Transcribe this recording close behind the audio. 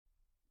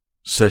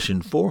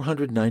Session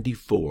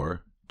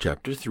 494,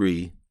 Chapter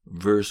 3,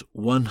 Verse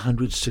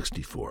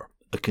 164,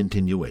 a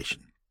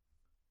continuation.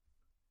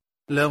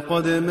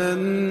 لقد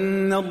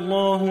من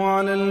الله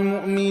على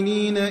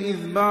المؤمنين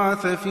إذ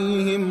بعث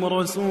فيهم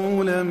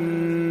رسولا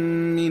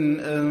من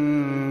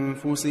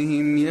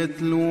أنفسهم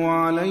يتلو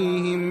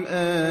عليهم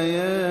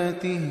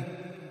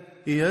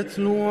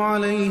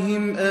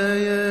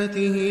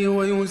آياته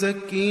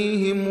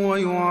ويزكيهم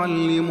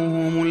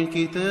ويعلمهم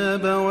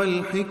الكتاب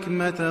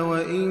والحكمة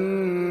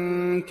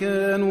وإن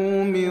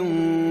كانوا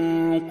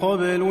من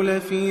قبل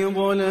لفي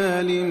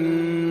ضلال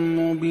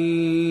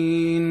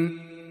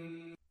مبين.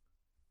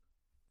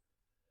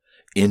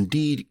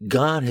 Indeed,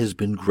 God has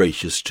been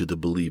gracious to the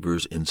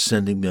believers in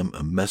sending them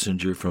a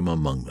messenger from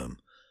among them,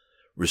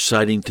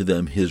 reciting to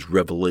them his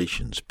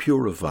revelations,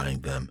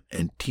 purifying them,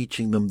 and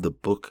teaching them the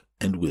book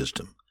and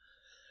wisdom.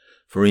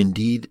 For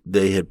indeed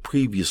they had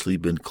previously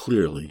been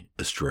clearly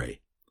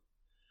astray.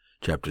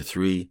 Chapter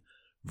 3,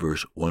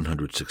 verse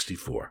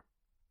 164.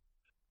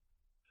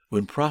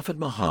 When Prophet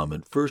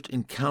Muhammad first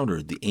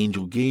encountered the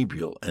angel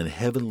Gabriel and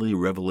heavenly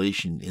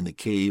revelation in the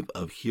cave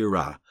of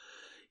Hira,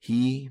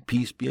 he,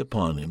 peace be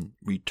upon him,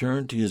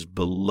 returned to his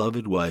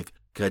beloved wife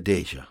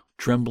Khadijah,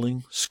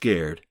 trembling,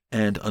 scared,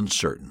 and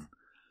uncertain.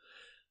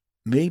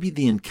 Maybe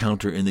the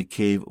encounter in the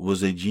cave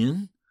was a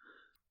jinn?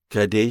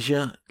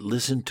 Khadijah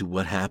listened to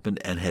what happened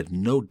and had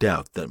no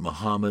doubt that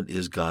Muhammad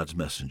is God's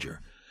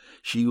messenger.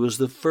 She was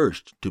the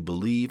first to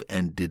believe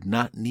and did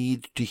not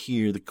need to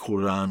hear the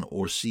Quran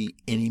or see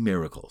any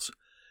miracles.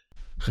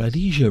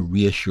 Khadijah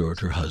reassured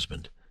her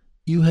husband,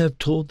 "You have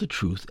told the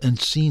truth and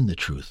seen the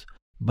truth.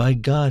 By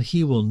God,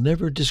 he will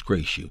never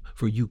disgrace you,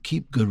 for you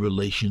keep good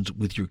relations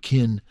with your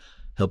kin,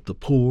 help the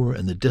poor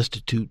and the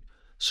destitute,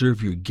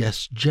 serve your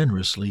guests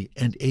generously,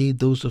 and aid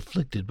those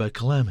afflicted by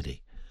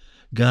calamity.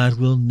 God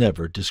will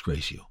never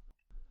disgrace you."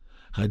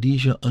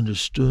 Khadijah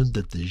understood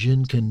that the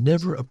jinn can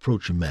never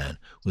approach a man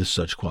with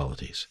such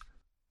qualities.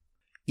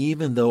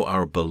 Even though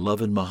our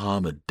beloved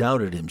Muhammad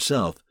doubted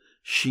himself,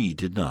 she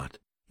did not.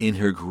 In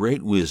her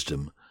great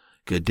wisdom,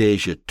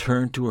 Khadijah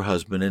turned to her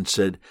husband and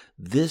said,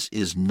 "This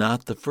is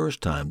not the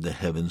first time the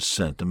heavens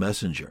sent a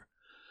messenger.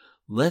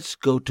 Let's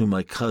go to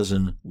my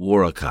cousin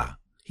Waraka.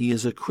 He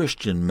is a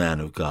Christian man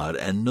of God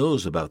and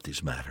knows about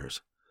these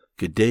matters."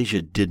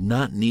 Khadijah did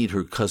not need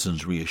her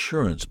cousin's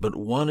reassurance, but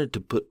wanted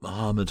to put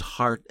Muhammad's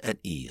heart at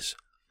ease.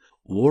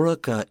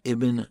 Waraka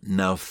ibn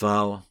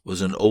Nawfal was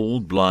an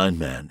old blind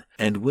man,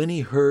 and when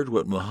he heard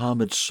what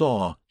Muhammad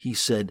saw, he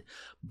said,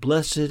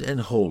 "Blessed and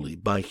holy,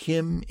 by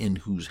him in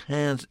whose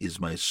hands is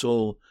my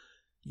soul,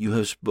 you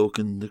have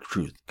spoken the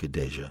truth,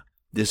 Khadijah.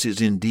 This is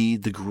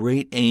indeed the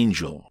great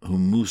angel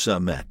whom Musa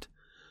met.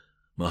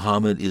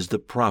 Muhammad is the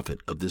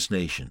prophet of this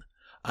nation.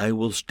 I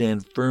will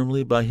stand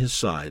firmly by his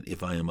side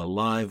if I am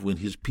alive when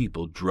his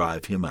people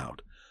drive him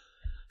out."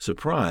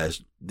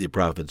 Surprised, the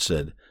prophet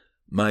said,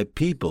 "My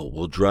people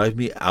will drive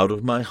me out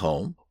of my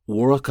home?"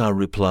 Waraka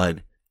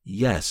replied,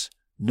 "Yes,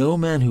 no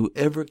man who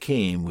ever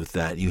came with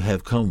that you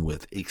have come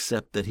with,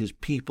 except that his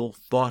people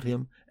fought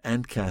him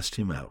and cast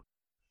him out."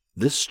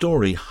 This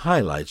story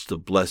highlights the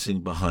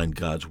blessing behind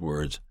God's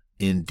words.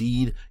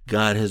 Indeed,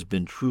 God has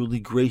been truly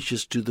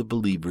gracious to the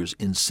believers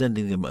in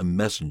sending them a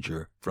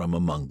messenger from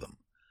among them.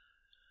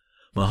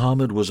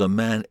 Muhammad was a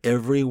man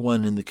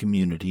everyone in the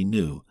community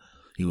knew.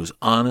 He was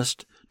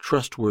honest,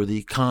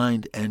 trustworthy,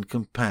 kind, and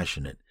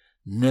compassionate,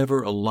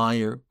 never a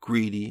liar,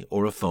 greedy,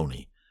 or a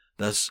phony.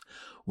 Thus,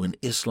 when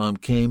Islam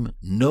came,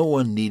 no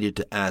one needed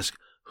to ask,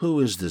 "Who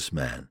is this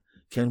man?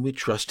 Can we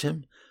trust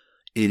him?"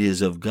 It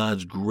is of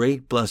God's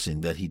great blessing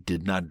that he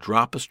did not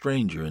drop a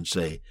stranger and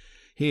say,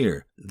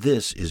 "Here,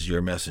 this is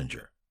your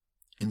messenger."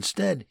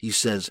 Instead, he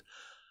says,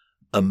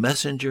 "A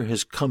messenger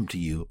has come to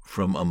you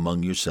from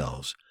among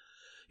yourselves.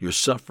 Your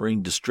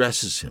suffering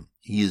distresses him.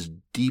 He is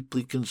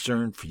deeply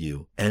concerned for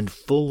you and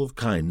full of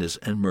kindness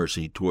and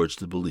mercy towards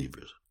the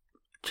believers."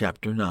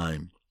 Chapter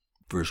 9,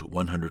 verse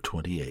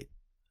 128.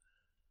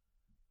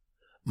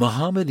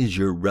 Muhammad is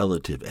your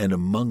relative and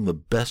among the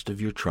best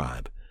of your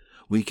tribe.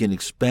 We can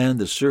expand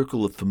the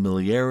circle of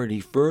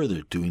familiarity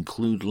further to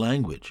include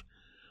language.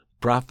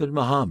 Prophet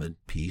Muhammad,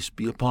 peace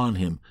be upon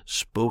him,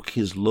 spoke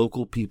his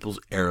local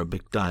people's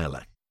Arabic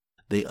dialect.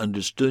 They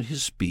understood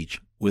his speech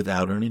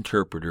without an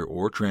interpreter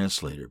or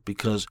translator,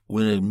 because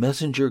when a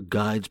messenger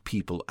guides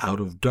people out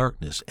of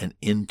darkness and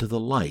into the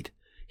light,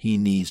 he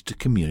needs to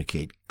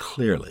communicate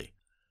clearly.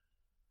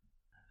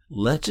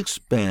 Let's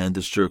expand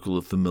the circle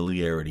of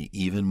familiarity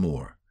even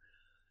more.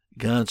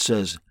 God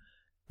says,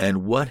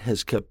 "And what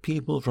has kept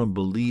people from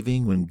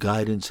believing when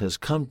guidance has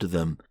come to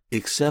them,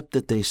 except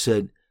that they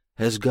said,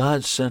 'Has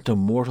God sent a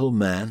mortal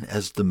man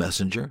as the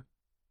messenger?'"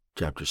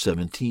 Chapter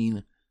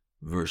 17,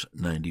 verse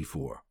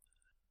 94.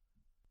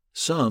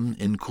 Some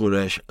in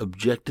Quraysh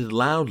objected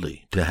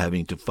loudly to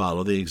having to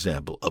follow the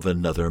example of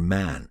another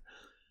man.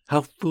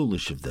 How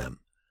foolish of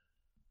them!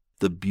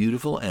 The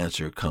beautiful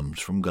answer comes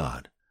from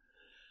God.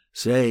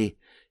 Say,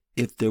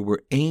 if there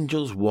were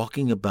angels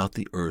walking about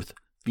the earth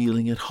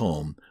feeling at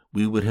home,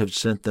 we would have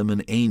sent them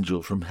an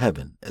angel from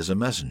heaven as a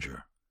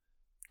messenger.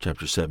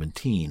 Chapter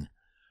 17,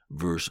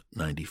 verse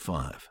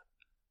 95.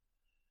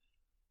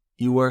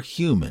 You are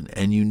human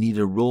and you need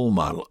a role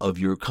model of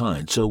your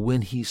kind. So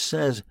when he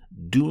says,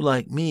 do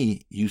like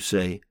me, you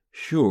say,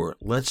 sure,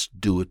 let's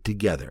do it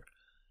together.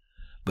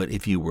 But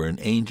if you were an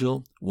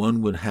angel,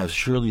 one would have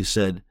surely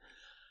said,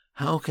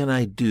 how can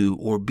I do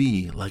or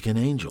be like an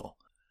angel?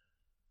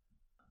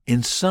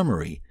 In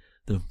summary,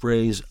 the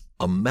phrase,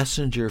 a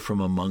messenger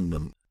from among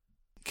them,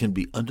 can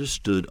be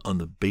understood on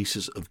the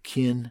basis of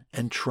kin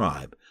and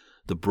tribe,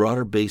 the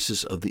broader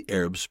basis of the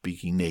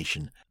Arab-speaking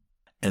nation,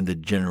 and the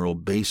general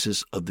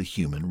basis of the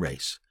human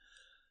race.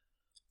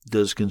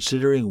 Does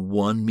considering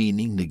one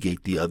meaning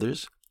negate the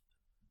others?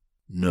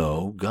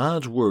 No,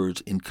 God's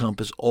words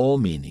encompass all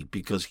meaning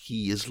because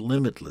He is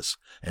limitless,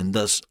 and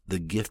thus the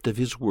gift of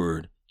His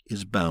word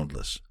is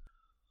boundless.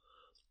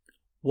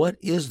 What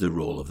is the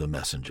role of the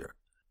messenger?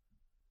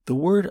 The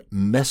word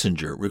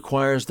messenger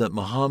requires that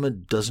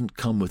Muhammad doesn't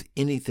come with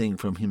anything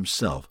from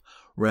himself.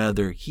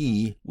 Rather,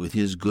 he, with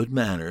his good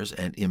manners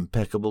and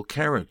impeccable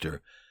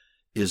character,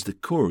 is the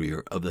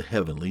courier of the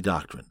heavenly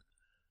doctrine.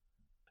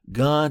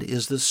 God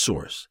is the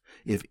source.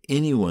 If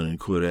anyone in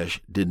Quraysh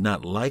did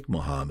not like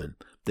Muhammad,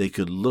 they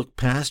could look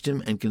past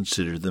him and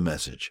consider the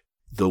message.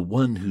 The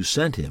one who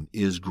sent him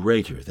is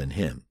greater than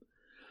him.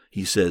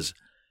 He says,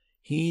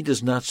 he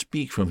does not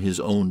speak from his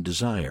own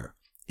desire.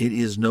 It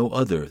is no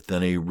other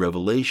than a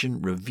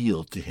revelation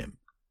revealed to him.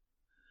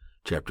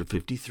 Chapter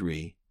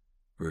 53,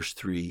 verse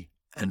 3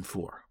 and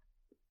 4.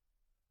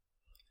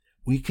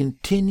 We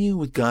continue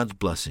with God's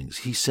blessings.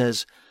 He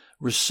says,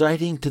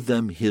 reciting to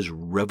them His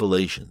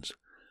revelations.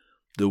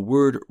 The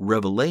word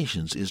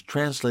revelations is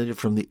translated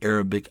from the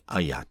Arabic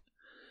ayat.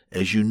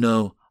 As you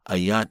know,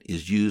 ayat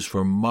is used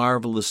for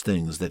marvelous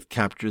things that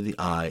capture the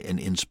eye and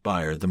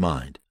inspire the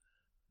mind.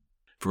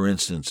 For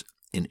instance,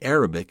 in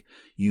Arabic,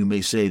 you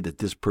may say that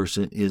this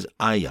person is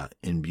Aya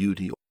in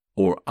beauty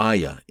or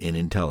Aya in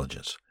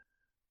intelligence.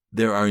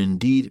 There are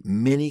indeed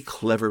many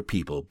clever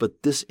people,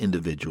 but this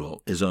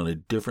individual is on a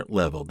different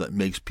level that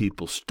makes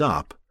people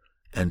stop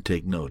and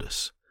take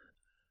notice.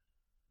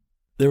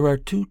 There are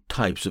two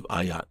types of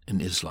ayat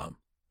in Islam.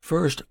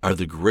 First are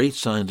the great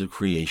signs of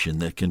creation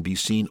that can be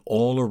seen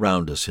all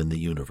around us in the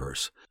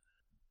universe.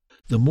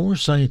 The more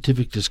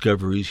scientific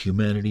discoveries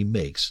humanity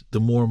makes, the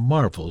more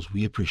marvels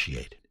we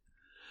appreciate.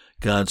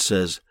 God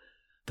says,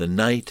 the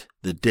night,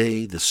 the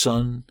day, the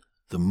sun,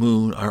 the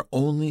moon are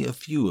only a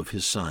few of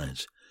His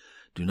signs.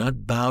 Do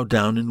not bow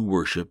down in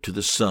worship to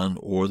the sun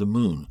or the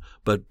moon,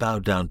 but bow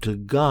down to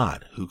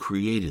God who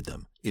created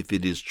them, if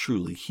it is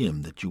truly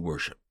Him that you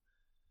worship.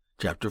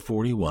 Chapter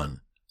 41,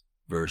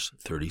 verse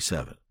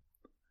 37.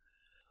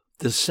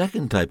 The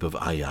second type of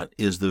ayat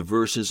is the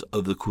verses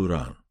of the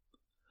Quran.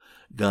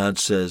 God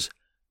says,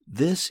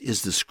 this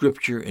is the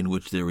scripture in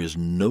which there is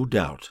no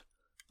doubt,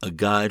 a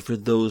guide for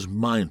those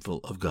mindful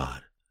of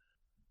God.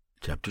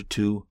 Chapter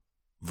 2,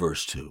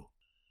 verse 2.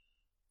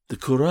 The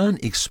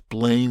Quran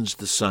explains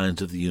the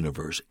signs of the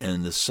universe,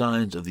 and the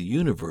signs of the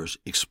universe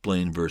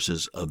explain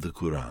verses of the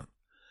Quran.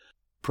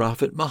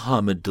 Prophet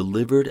Muhammad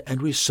delivered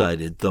and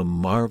recited the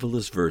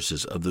marvelous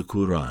verses of the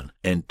Quran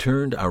and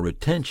turned our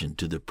attention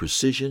to the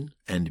precision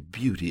and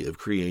beauty of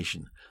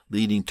creation,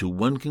 leading to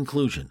one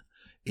conclusion,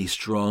 a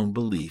strong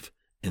belief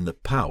in the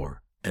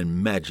power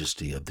and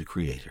majesty of the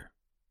Creator.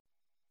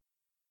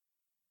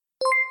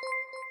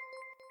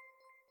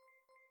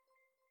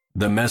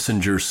 The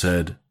messenger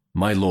said,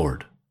 my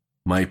Lord,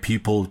 my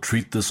people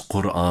treat this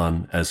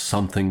Quran as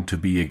something to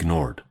be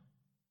ignored.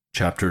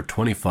 Chapter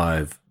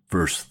 25,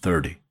 verse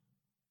 30.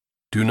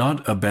 Do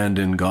not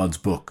abandon God's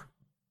book.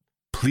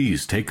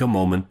 Please take a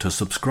moment to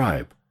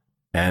subscribe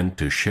and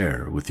to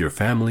share with your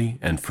family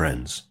and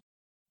friends.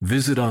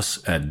 Visit us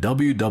at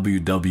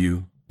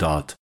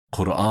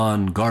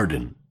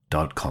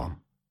www.qurangarden.com.